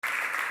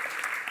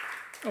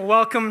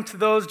Welcome to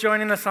those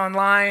joining us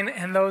online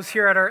and those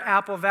here at our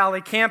Apple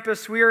Valley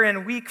campus. We are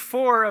in week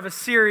 4 of a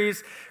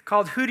series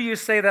called Who Do You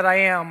Say That I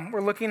Am?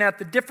 We're looking at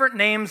the different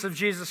names of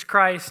Jesus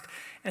Christ,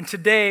 and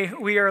today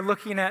we are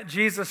looking at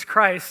Jesus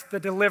Christ, the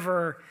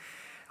deliverer.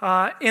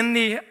 In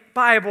the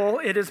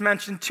Bible, it is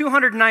mentioned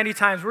 290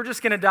 times. We're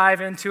just going to dive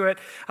into it.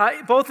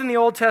 Both in the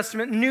Old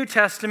Testament and New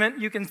Testament,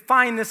 you can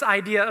find this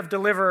idea of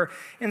deliverer.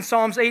 In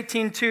Psalms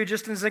 18:2,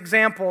 just as an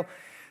example,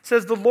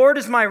 says, "The Lord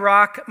is my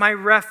rock,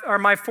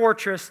 my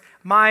fortress,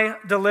 my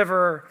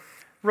deliverer."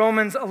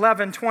 Romans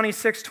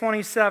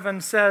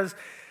 11:26-27 says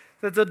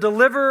that the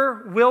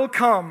deliverer will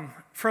come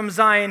from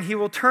Zion. He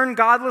will turn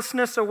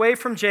godlessness away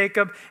from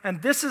Jacob,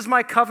 and this is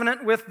my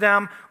covenant with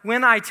them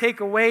when I take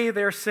away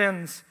their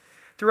sins.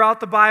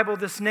 Throughout the Bible,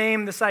 this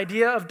name, this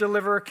idea of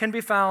deliverer can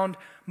be found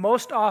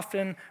most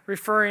often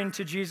referring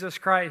to Jesus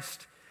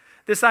Christ.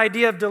 This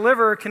idea of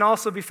deliverer can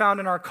also be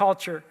found in our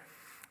culture.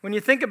 When you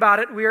think about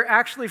it, we are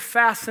actually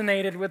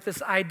fascinated with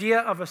this idea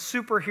of a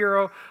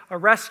superhero, a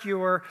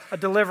rescuer, a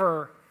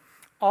deliverer.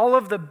 All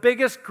of the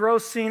biggest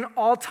grossing,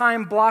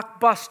 all-time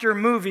blockbuster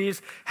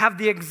movies have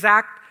the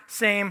exact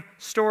same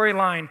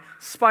storyline.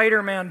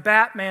 Spider-Man,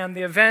 Batman,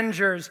 the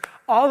Avengers,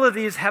 all of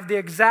these have the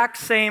exact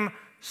same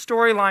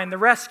storyline. The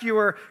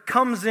rescuer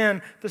comes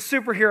in, the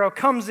superhero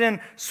comes in,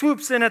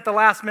 swoops in at the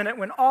last minute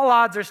when all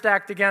odds are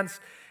stacked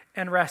against,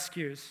 and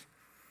rescues.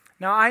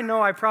 Now, I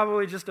know I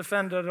probably just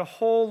offended a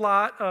whole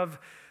lot of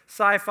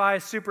sci-fi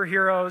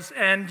superheroes,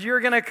 and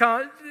you're going to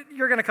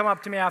come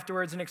up to me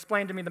afterwards and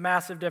explain to me the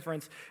massive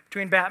difference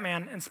between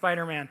Batman and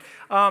Spider-Man.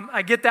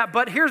 I get that,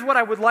 but here's what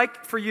I would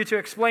like for you to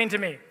explain to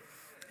me,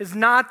 is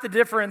not the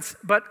difference,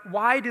 but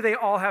why do they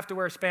all have to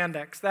wear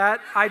spandex?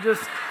 I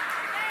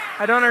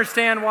don't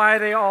understand why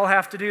they all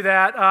have to do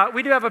that.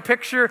 We do have a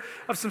picture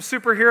of some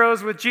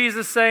superheroes with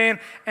Jesus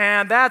saying,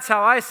 "And that's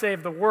how I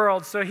save the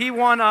world." So he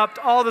one-upped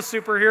all the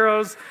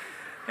superheroes,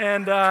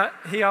 and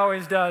he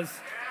always does.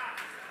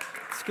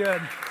 It's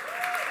good.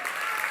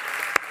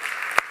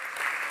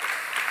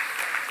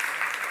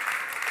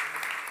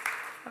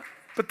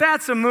 But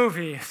that's a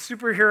movie.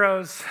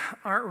 Superheroes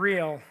aren't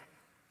real.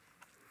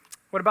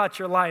 What about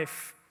your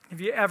life?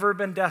 Have you ever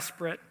been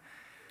desperate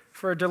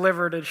for a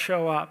deliverer to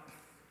show up?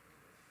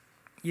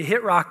 You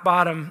hit rock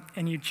bottom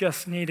and you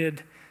just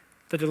needed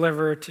the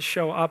deliverer to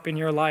show up in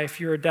your life.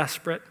 You were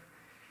desperate.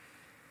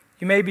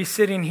 You may be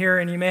sitting here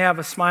and you may have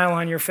a smile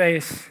on your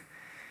face,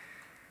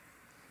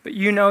 but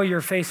you know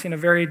you're facing a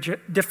very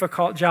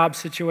difficult job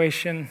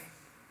situation.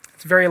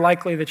 It's very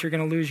likely that you're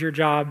going to lose your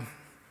job.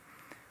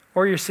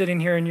 Or you're sitting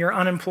here and you're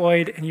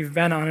unemployed and you've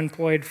been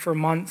unemployed for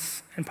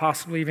months and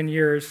possibly even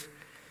years.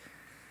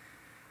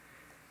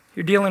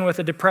 You're dealing with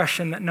a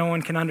depression that no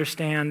one can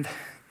understand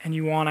and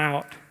you want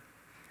out.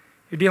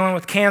 You're dealing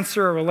with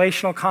cancer, a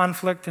relational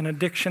conflict, an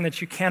addiction that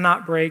you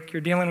cannot break.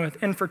 You're dealing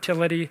with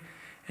infertility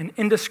and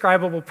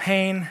indescribable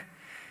pain,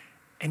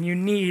 and you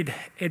need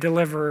a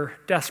deliverer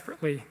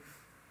desperately.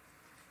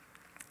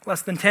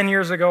 Less than 10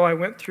 years ago, I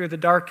went through the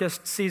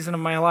darkest season of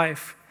my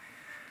life.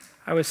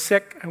 I was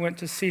sick. I went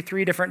to see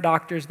 3 different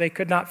doctors. They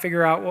could not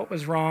figure out what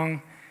was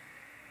wrong.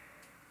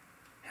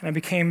 And I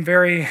became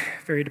very,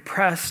 very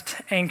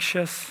depressed,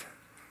 anxious.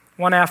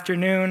 One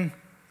afternoon,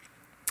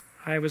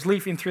 I was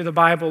leafing through the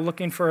Bible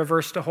looking for a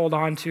verse to hold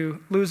on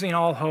to, losing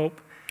all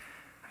hope.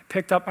 I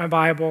picked up my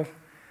Bible,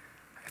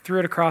 I threw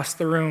it across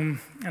the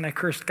room, and I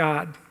cursed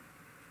God.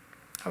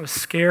 I was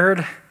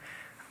scared, I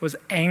was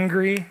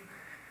angry,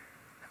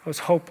 I was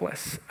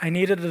hopeless. I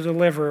needed a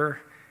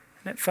deliverer,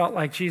 and it felt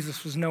like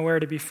Jesus was nowhere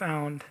to be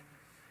found.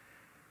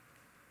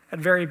 At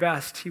very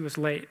best, he was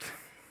late.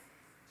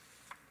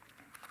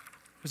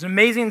 There's an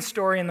amazing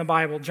story in the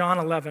Bible, John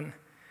 11,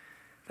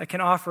 that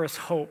can offer us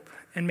hope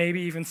and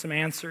maybe even some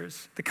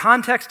answers. The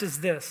context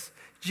is this.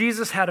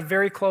 Jesus had a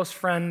very close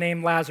friend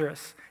named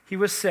Lazarus. He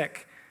was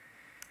sick.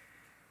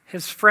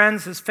 His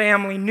friends, his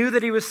family knew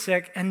that he was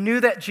sick and knew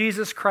that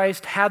Jesus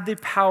Christ had the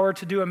power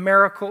to do a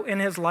miracle in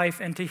his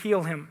life and to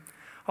heal him.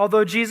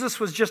 Although Jesus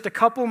was just a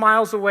couple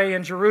miles away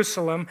in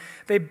Jerusalem,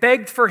 they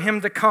begged for him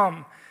to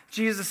come.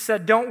 Jesus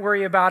said, "Don't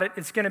worry about it.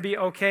 It's going to be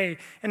okay."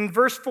 In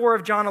verse 4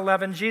 of John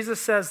 11, Jesus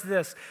says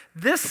this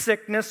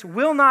sickness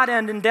will not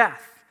end in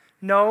death.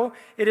 No,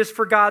 it is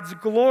for God's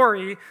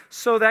glory,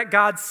 so that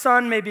God's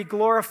Son may be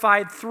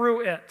glorified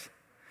through it.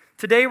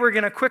 Today, we're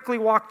going to quickly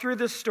walk through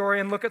this story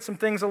and look at some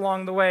things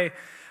along the way.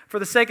 For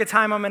the sake of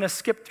time, I'm going to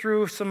skip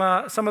through some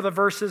of the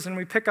verses, and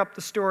we pick up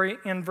the story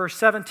in verse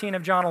 17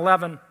 of John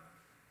 11.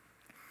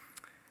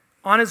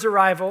 On his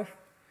arrival,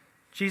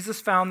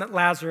 Jesus found that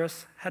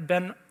Lazarus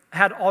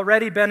had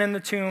already been in the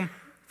tomb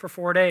for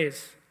 4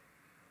 days.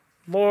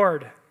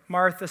 "Lord,"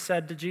 Martha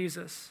said to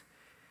Jesus,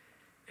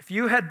 "if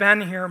you had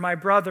been here, my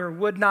brother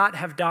would not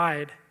have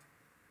died."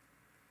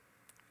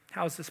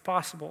 How is this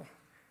possible?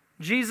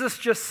 Jesus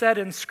just said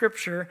in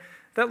Scripture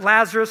that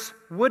Lazarus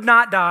would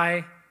not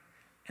die,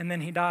 and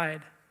then he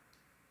died.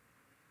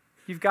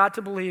 You've got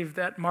to believe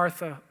that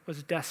Martha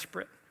was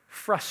desperate,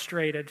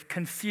 frustrated,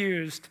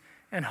 confused,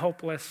 and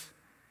hopeless.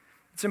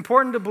 It's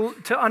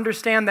important to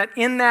understand that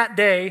in that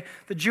day,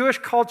 the Jewish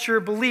culture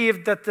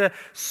believed that the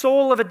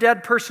soul of a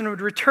dead person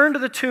would return to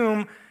the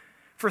tomb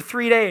for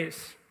 3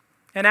 days.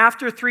 And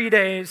after 3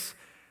 days,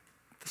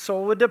 the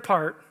soul would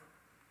depart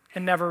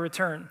and never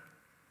return.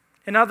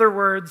 In other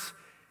words,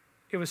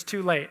 it was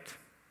too late.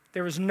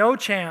 There was no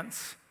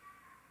chance.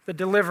 The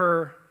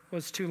deliverer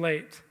was too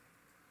late.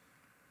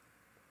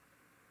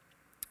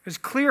 It was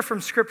clear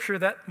from Scripture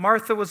that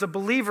Martha was a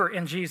believer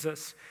in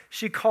Jesus.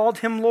 She called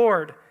him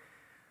Lord.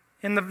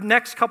 In the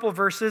next couple of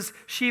verses,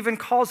 she even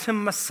calls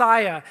him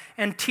Messiah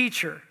and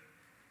teacher.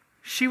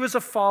 She was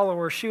a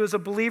follower. She was a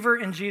believer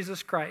in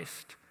Jesus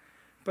Christ,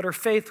 but her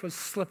faith was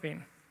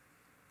slipping.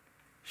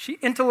 She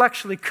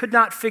intellectually could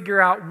not figure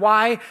out,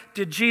 why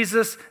did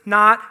Jesus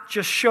not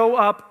just show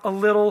up a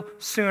little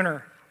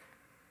sooner?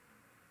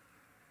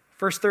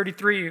 Verse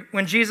 33,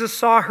 when Jesus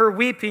saw her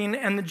weeping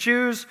and the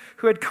Jews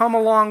who had come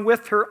along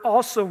with her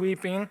also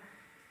weeping,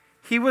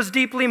 he was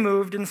deeply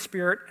moved in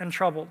spirit and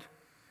troubled.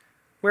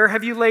 Where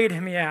have you laid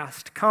him, he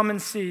asked. Come and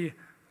see,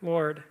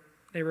 Lord,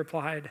 they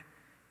replied.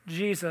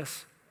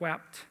 Jesus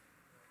wept.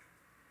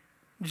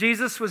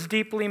 Jesus was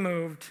deeply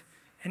moved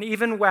and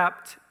even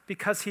wept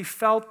because he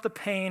felt the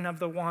pain of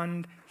the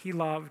one he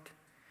loved.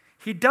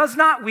 He does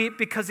not weep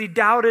because he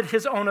doubted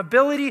his own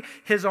ability,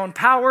 his own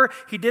power.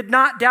 He did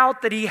not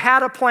doubt that he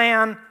had a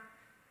plan,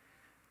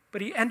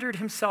 but he entered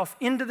himself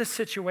into the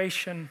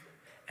situation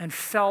and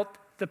felt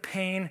the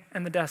pain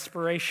and the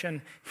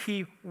desperation.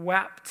 He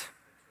wept.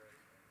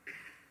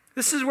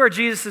 This is where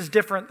Jesus is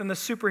different than the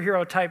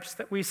superhero types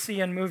that we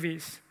see in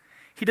movies.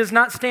 He does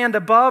not stand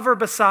above or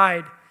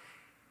beside.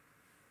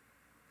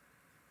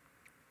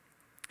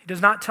 He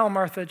does not tell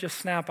Martha, just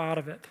snap out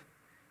of it.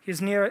 He is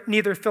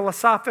neither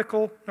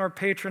philosophical nor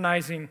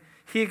patronizing.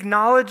 He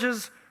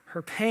acknowledges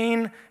her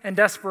pain and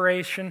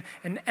desperation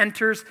and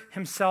enters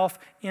himself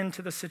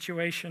into the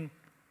situation.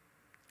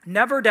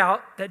 Never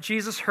doubt that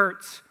Jesus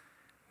hurts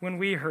when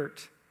we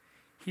hurt.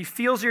 He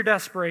feels your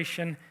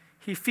desperation.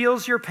 He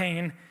feels your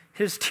pain.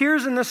 His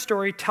tears in this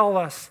story tell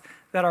us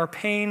that our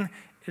pain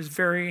is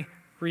very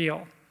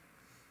real.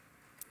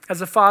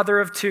 As a father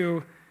of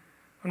 2,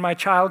 when my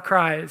child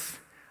cries,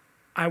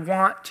 I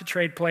want to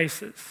trade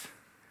places.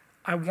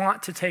 I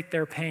want to take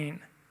their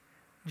pain.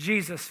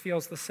 Jesus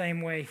feels the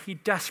same way. He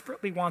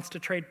desperately wants to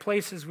trade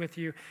places with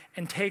you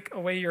and take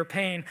away your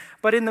pain.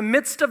 But in the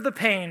midst of the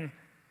pain,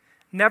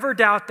 never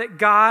doubt that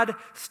God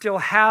still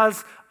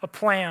has a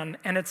plan,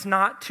 and it's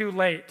not too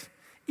late,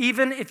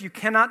 even if you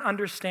cannot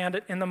understand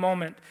it in the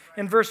moment.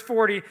 In verse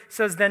 40, it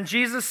says, Then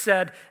Jesus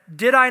said,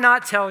 Did I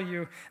not tell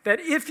you that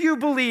if you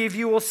believe,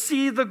 you will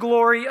see the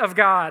glory of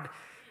God?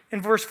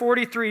 In verse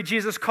 43,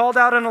 Jesus called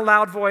out in a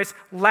loud voice,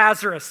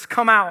 Lazarus,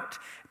 come out.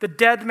 The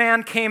dead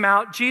man came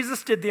out.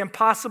 Jesus did the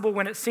impossible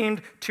when it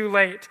seemed too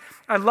late.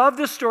 I love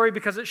this story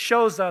because it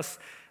shows us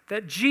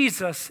that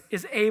Jesus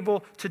is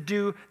able to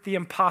do the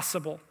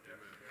impossible.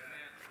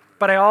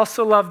 But I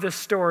also love this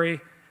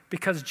story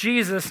because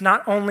Jesus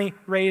not only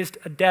raised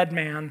a dead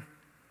man,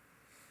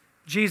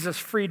 Jesus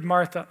freed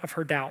Martha of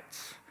her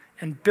doubts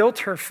and built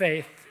her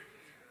faith.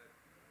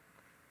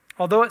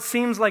 Although it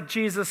seems like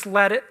Jesus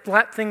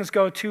let things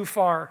go too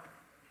far,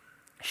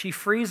 she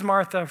frees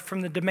Martha from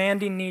the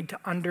demanding need to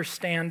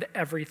understand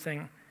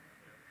everything.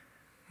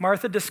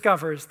 Martha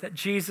discovers that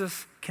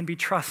Jesus can be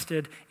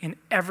trusted in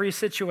every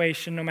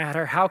situation, no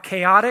matter how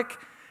chaotic,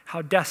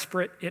 how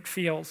desperate it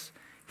feels.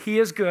 He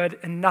is good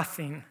and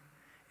nothing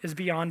is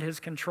beyond his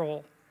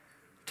control.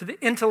 To the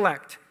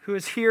intellect who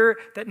is here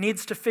that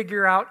needs to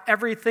figure out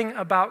everything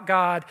about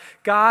God,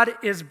 God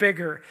is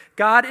bigger.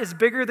 God is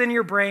bigger than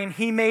your brain.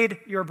 He made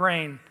your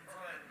brain.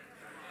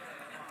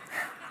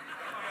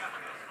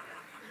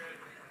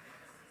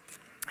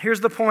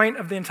 Here's the point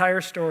of the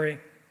entire story.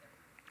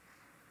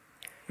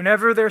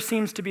 Whenever there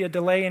seems to be a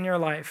delay in your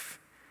life,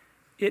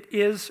 it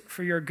is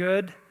for your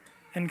good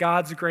and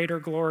God's greater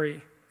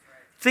glory.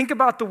 Think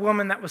about the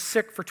woman that was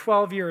sick for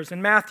 12 years.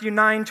 In Matthew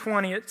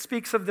 9:20, it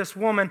speaks of this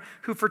woman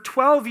who for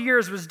 12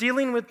 years was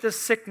dealing with this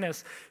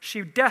sickness.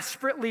 She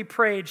desperately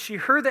prayed. She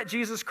heard that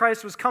Jesus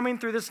Christ was coming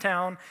through this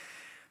town.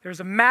 There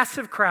was a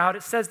massive crowd.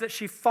 It says that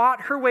she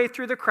fought her way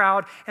through the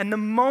crowd, and the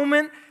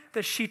moment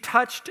that she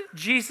touched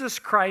Jesus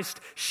Christ,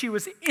 she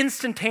was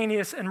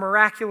instantaneous and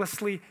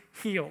miraculously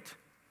healed.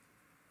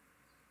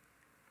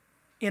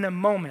 In a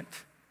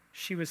moment,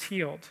 she was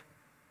healed.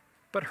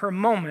 But her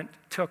moment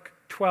took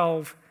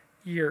 12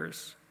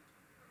 years.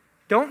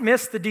 Don't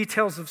miss the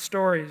details of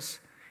stories.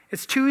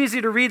 It's too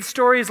easy to read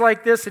stories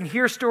like this and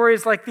hear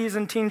stories like these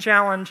in Teen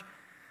Challenge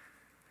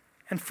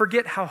and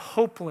forget how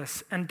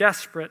hopeless and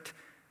desperate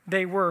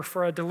they were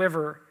for a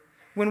deliverer.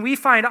 When we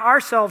find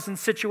ourselves in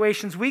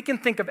situations, we can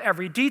think of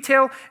every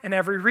detail and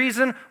every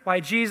reason why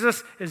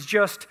Jesus is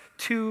just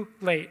too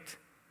late.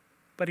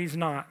 But he's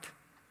not.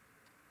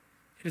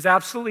 It is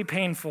absolutely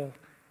painful,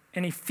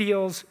 and he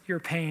feels your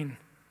pain.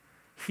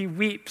 He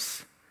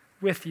weeps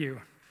with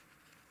you.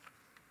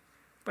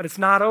 But it's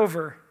not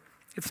over.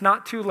 It's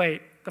not too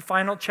late. The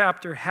final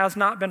chapter has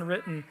not been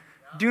written.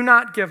 Do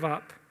not give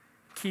up.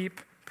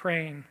 Keep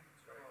praying.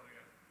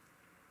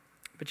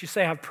 But you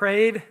say, I've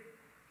prayed,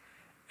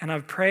 and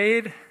I've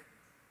prayed,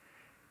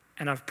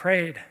 and I've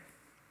prayed.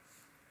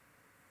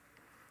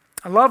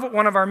 I love what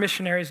one of our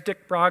missionaries,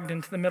 Dick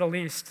Brogdon, to the Middle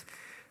East,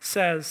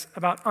 says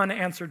about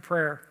unanswered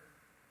prayer.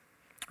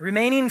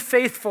 Remaining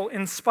faithful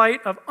in spite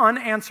of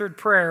unanswered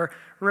prayer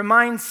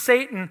reminds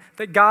Satan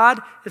that God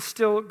is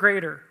still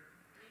greater.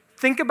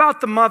 Think about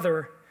the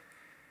mother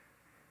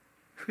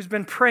who's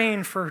been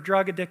praying for her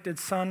drug-addicted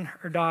son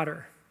or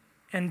daughter,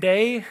 and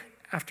day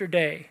after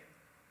day,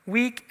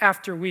 week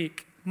after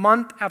week,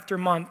 month after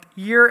month,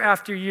 year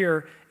after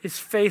year, is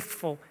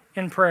faithful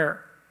in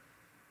prayer.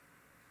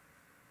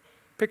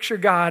 Picture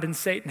God and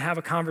Satan have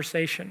a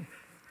conversation.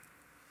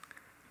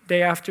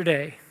 Day after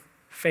day,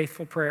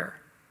 faithful prayer.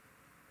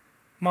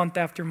 Month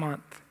after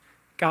month,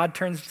 God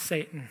turns to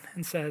Satan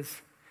and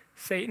says,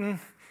 Satan,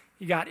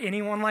 you got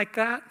anyone like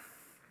that?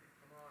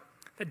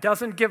 That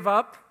doesn't give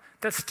up?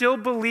 That still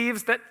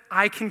believes that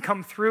I can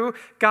come through?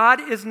 God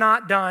is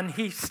not done.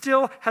 He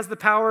still has the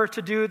power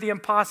to do the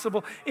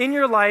impossible in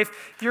your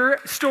life. Your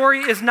story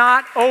is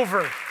not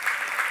over.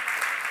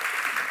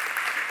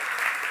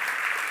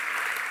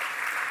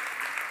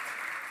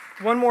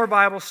 One more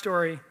Bible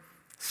story.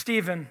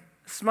 Stephen,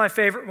 this is my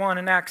favorite one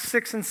in Acts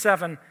 6 and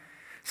 7,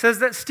 says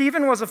that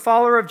Stephen was a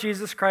follower of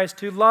Jesus Christ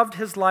who loved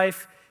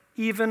Jesus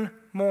even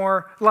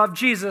more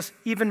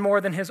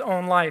than his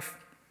own life.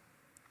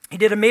 He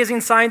did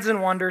amazing signs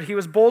and wonders. He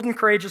was bold and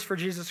courageous for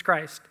Jesus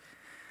Christ.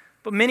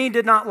 But many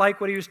did not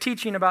like what he was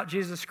teaching about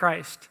Jesus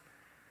Christ.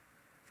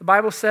 The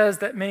Bible says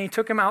that many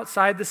took him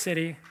outside the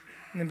city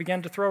and they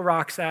began to throw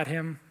rocks at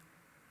him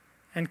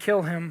and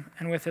kill him.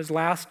 And with his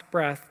last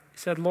breath, he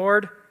said,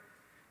 Lord,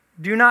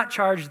 do not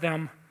charge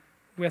them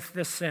with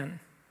this sin.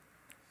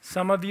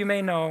 Some of you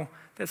may know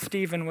that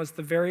Stephen was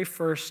the very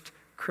first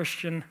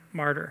Christian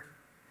martyr.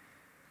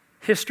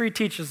 History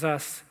teaches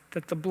us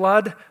that the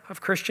blood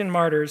of Christian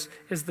martyrs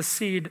is the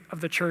seed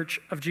of the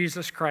Church of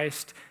Jesus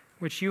Christ,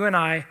 which you and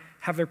I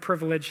have the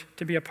privilege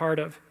to be a part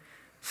of.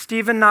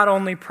 Stephen not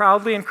only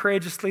proudly and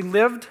courageously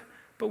lived,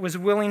 but was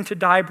willing to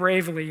die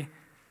bravely,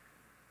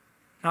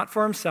 not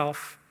for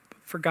himself, but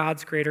for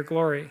God's greater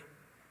glory.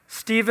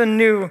 Stephen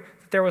knew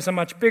that there was a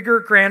much bigger,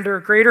 grander,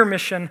 greater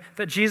mission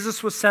that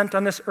Jesus was sent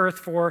on this earth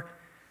for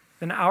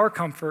than our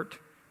comfort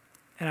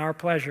and our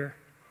pleasure.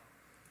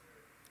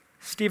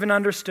 Stephen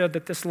understood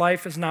that this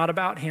life is not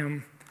about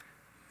him,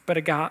 but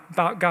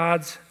about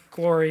God's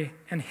glory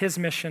and his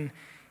mission.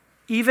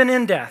 Even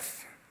in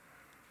death,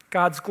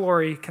 God's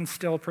glory can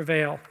still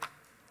prevail.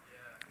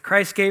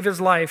 Christ gave his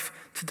life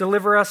to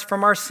deliver us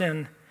from our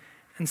sin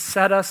and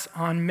set us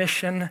on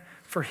mission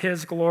for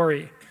his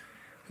glory.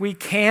 We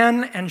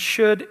can and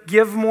should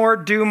give more,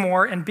 do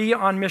more, and be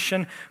on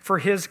mission for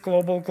his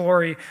global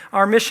glory.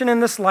 Our mission in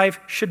this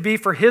life should be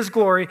for his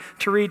glory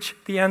to reach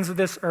the ends of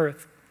this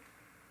earth.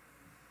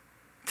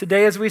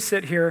 Today, as we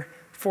sit here,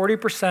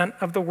 40%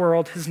 of the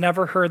world has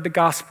never heard the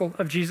gospel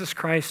of Jesus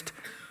Christ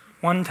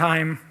one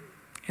time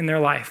in their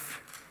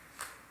life.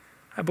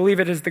 I believe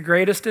it is the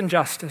greatest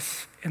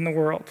injustice in the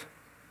world.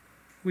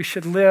 We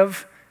should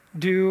live,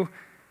 do,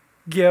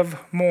 give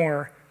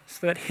more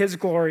so that his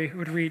glory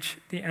would reach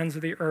the ends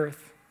of the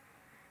earth.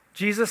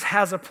 Jesus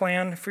has a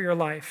plan for your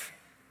life.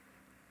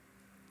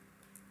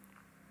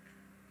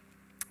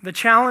 The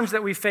challenge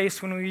that we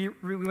face when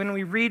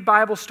we read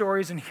Bible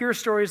stories and hear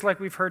stories like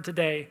we've heard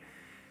today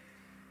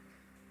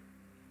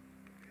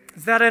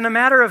is that in a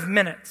matter of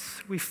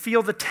minutes, we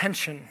feel the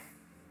tension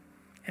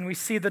and we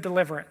see the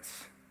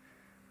deliverance.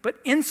 But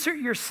insert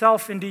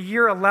yourself into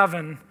year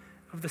 11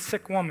 of the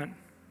sick woman.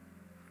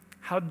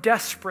 How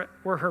desperate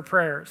were her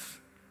prayers?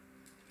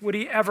 Would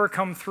he ever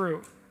come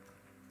through?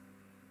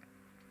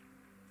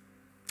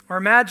 Or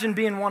imagine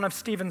being one of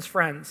Stephen's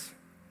friends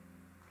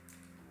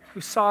who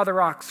saw the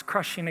rocks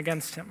crushing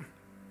against him,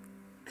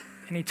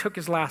 and he took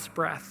his last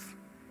breath,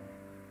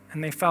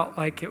 and they felt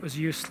like it was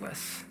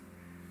useless.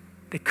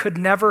 They could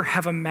never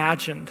have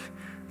imagined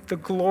the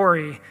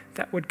glory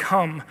that would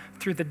come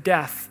through the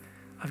death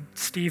of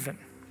Stephen.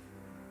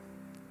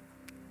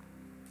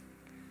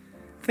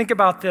 Think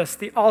about this.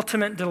 The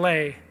ultimate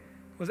delay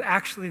was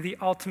actually the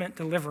ultimate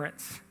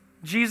deliverance.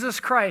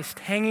 Jesus Christ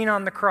hanging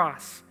on the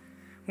cross.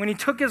 When he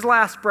took his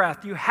last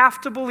breath, you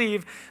have to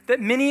believe that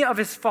many of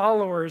his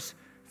followers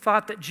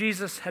thought that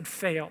Jesus had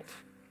failed.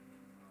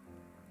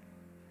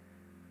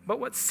 But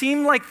what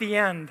seemed like the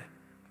end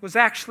was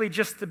actually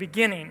just the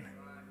beginning.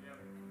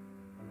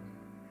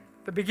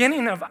 The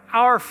beginning of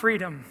our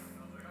freedom.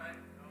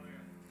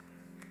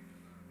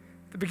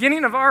 The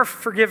beginning of our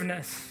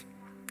forgiveness,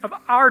 of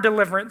our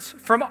deliverance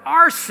from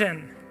our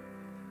sin.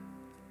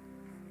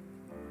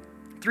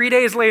 3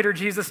 days later,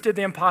 Jesus did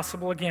the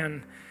impossible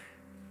again.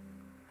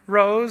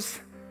 Rose,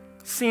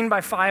 seen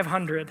by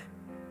 500,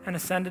 and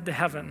ascended to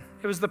heaven.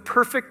 It was the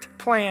perfect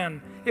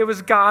plan. It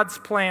was God's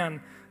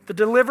plan. The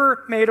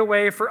deliverer made a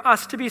way for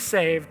us to be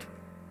saved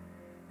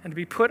and to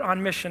be put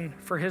on mission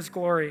for his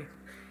glory.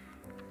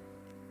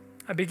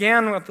 I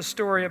began with the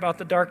story about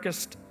the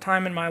darkest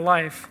time in my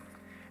life,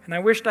 and I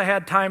wished I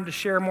had time to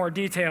share more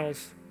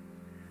details.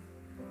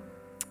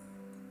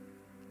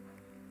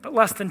 But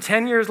less than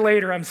 10 years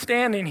later, I'm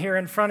standing here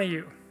in front of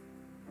you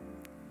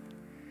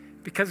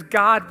because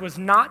God was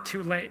not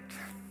too late.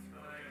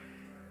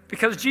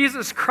 Because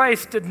Jesus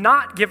Christ did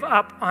not give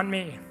up on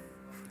me.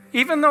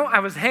 Even though I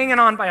was hanging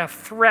on by a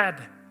thread,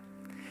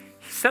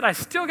 he said, I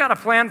still got a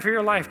plan for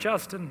your life,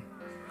 Justin.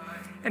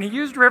 And he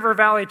used River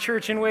Valley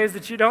Church in ways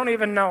that you don't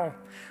even know.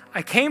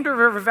 I came to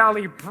River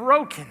Valley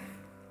broken,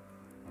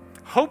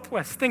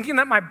 hopeless, thinking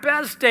that my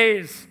best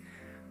days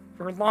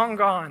were long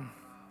gone.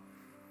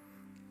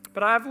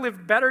 But I've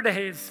lived better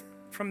days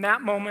from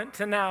that moment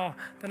to now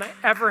than I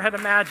ever had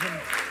imagined.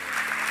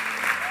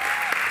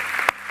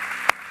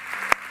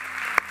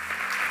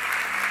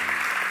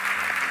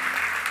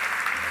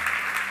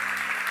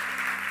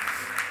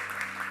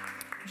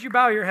 Would you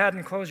bow your head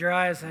and close your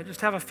eyes? I just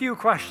have a few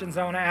questions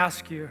I want to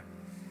ask you.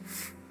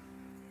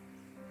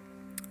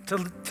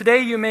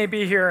 Today you may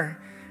be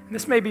here, and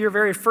this may be your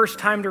very first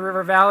time to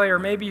River Valley, or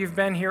maybe you've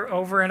been here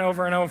over and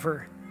over and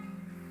over.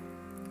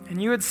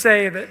 And you would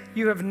say that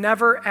you have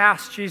never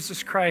asked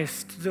Jesus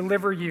Christ to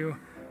deliver you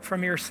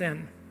from your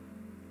sin.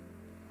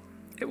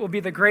 It will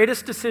be the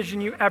greatest decision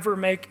you ever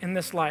make in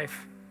this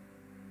life,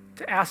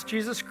 to ask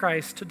Jesus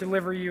Christ to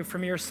deliver you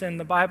from your sin.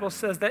 The Bible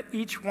says that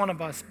each one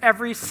of us,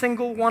 every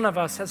single one of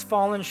us, has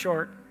fallen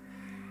short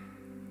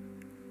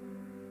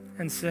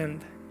and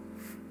sinned.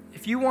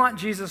 If you want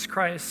Jesus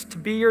Christ to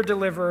be your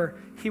deliverer,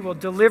 he will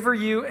deliver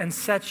you and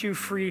set you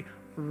free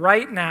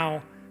right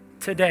now,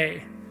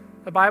 today.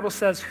 The Bible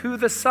says, who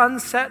the Son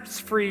sets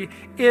free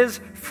is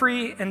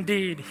free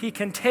indeed. He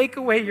can take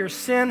away your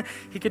sin.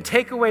 He can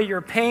take away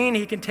your pain.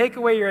 He can take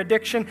away your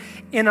addiction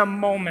in a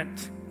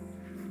moment.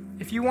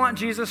 If you want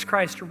Jesus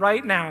Christ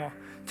right now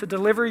to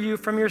deliver you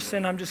from your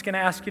sin, I'm just going to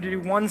ask you to do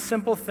one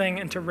simple thing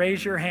and to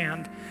raise your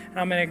hand. And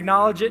I'm going to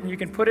acknowledge it, and you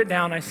can put it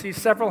down. I see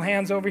several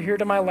hands over here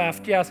to my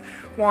left. Yes,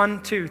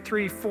 1, 2,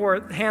 3, 4.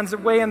 Hands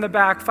way in the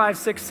back, 5,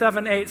 6,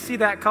 7, 8. See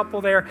that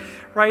couple there,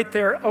 right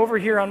there, over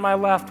here on my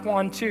left.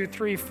 1, 2,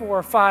 3,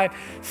 4, 5,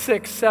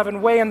 6,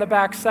 7. Way in the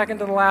back, second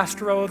to the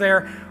last row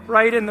there,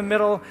 right in the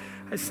middle.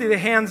 I see the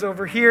hands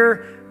over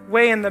here.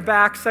 Way in the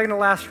back, second to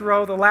last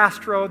row, the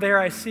last row there.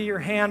 I see your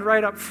hand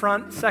right up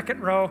front,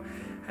 second row.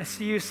 I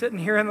see you sitting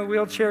here in the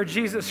wheelchair.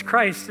 Jesus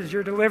Christ is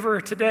your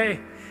deliverer today.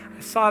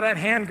 I saw that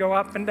hand go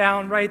up and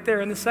down right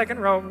there in the second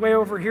row, way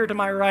over here to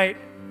my right.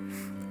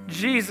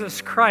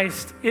 Jesus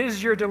Christ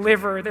is your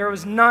deliverer. There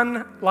was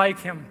none like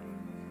him.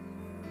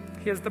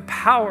 He has the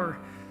power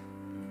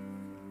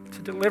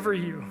to deliver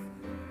you.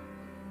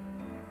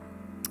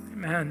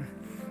 Amen.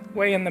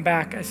 Way in the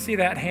back, I see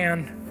that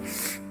hand.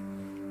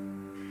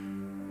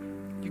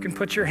 You can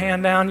put your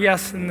hand down.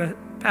 Yes, in the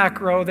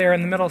back row there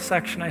in the middle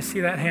section, I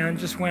see that hand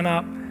just went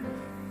up.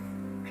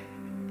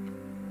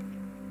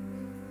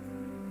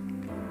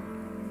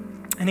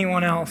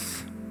 Anyone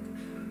else?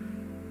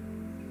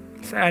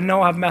 Say, I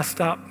know I've messed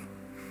up.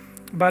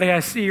 Buddy, I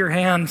see your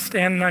hand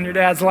standing on your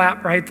dad's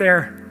lap right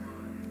there.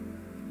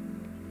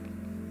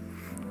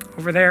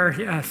 Over there,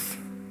 yes.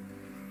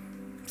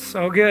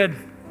 So good.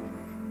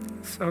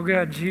 So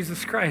good.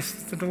 Jesus Christ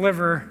is the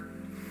deliverer.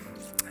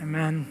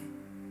 Amen.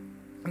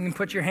 You can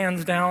put your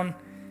hands down.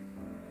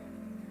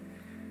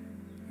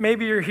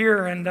 Maybe you're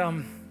here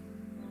and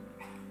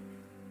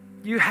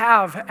you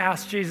have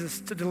asked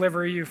Jesus to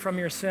deliver you from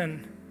your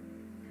sin.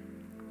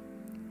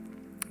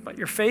 But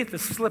your faith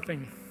is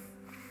slipping.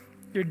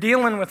 You're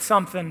dealing with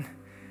something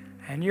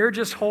and you're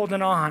just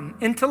holding on.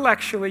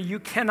 Intellectually, you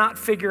cannot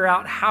figure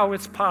out how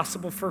it's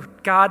possible for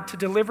God to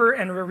deliver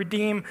and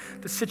redeem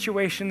the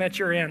situation that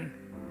you're in.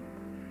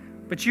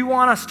 But you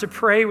want us to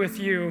pray with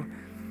you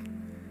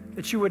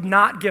that you would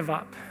not give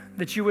up,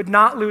 that you would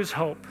not lose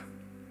hope,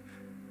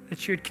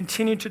 that you would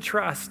continue to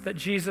trust that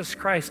Jesus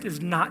Christ is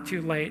not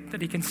too late,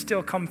 that he can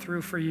still come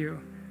through for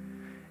you.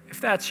 If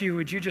that's you,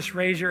 would you just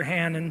raise your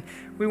hand? And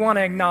we want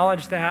to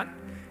acknowledge that.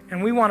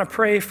 And we want to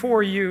pray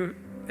for you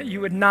that you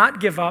would not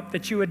give up,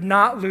 that you would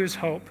not lose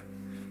hope.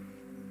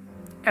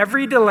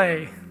 Every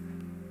delay,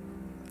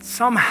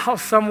 somehow,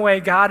 some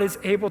way, God is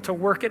able to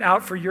work it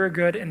out for your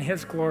good and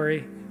his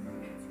glory.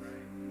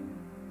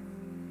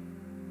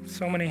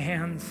 So many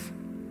hands.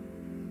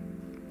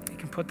 You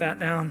can put that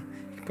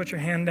down. You can put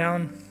your hand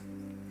down.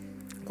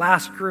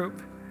 Last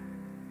group.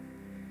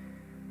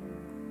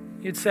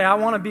 You'd say, I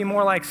want to be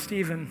more like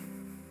Stephen.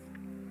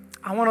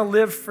 I want to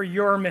live for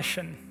your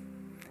mission.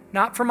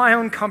 Not for my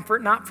own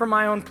comfort, not for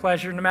my own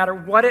pleasure, no matter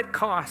what it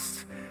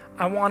costs.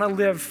 I want to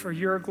live for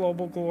your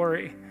global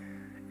glory.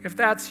 If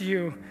that's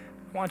you,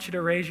 I want you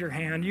to raise your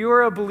hand. You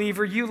are a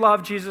believer, you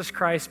love Jesus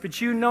Christ, but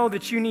you know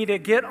that you need to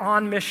get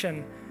on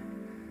mission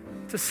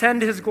to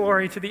send his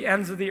glory to the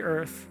ends of the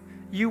earth.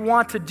 You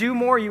want to do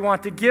more, you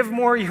want to give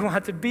more, you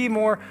want to be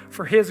more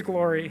for his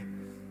glory.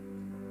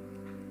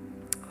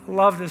 I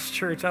love this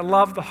church. I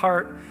love the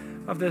heart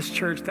of this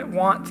church that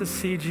want to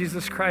see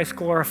Jesus Christ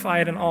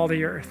glorified in all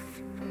the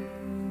earth.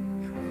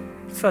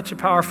 Such a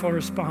powerful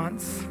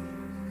response.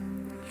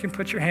 You can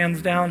put your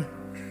hands down.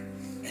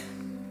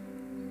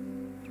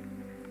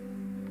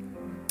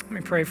 Let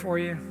me pray for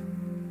you.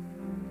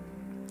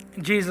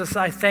 Jesus,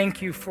 I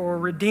thank you for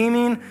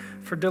redeeming,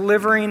 for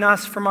delivering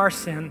us from our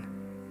sin.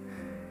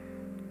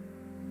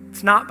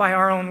 It's not by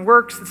our own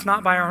works, it's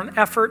not by our own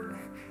effort.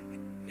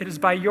 It is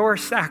by your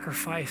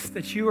sacrifice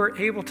that you are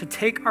able to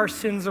take our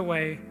sins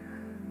away.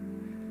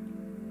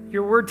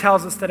 Your word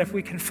tells us that if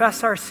we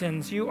confess our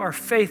sins, you are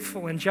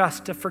faithful and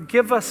just to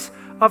forgive us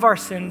of our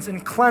sins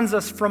and cleanse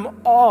us from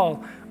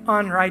all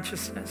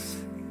unrighteousness.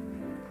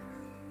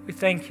 We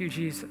thank you,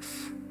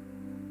 Jesus.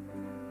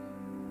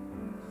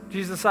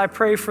 Jesus, I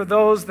pray for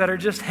those that are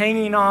just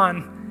hanging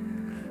on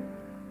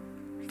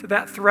to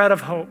that thread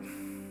of hope.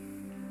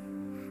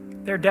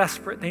 They're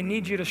desperate. They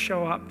need you to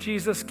show up.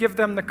 Jesus, give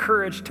them the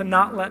courage to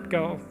not let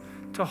go,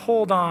 to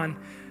hold on,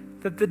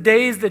 that the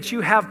days that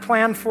you have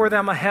planned for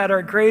them ahead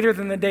are greater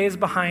than the days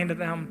behind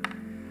them.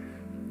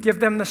 Give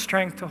them the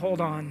strength to hold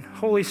on.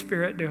 Holy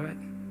Spirit, do it.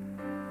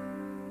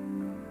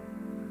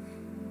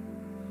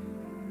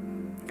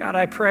 God,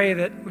 I pray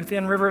that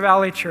within River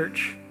Valley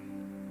Church,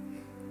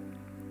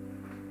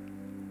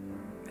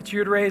 that you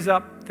would raise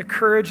up the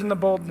courage and the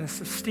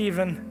boldness of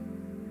Stephen,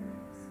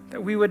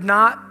 that we would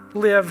not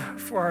live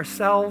for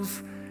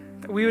ourselves,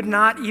 that we would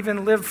not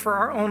even live for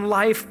our own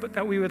life, but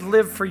that we would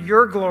live for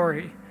your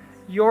glory,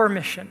 your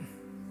mission.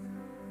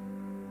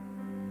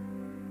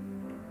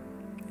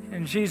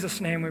 In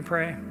Jesus' name we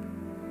pray.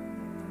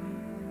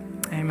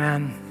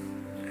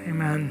 Amen.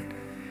 Amen.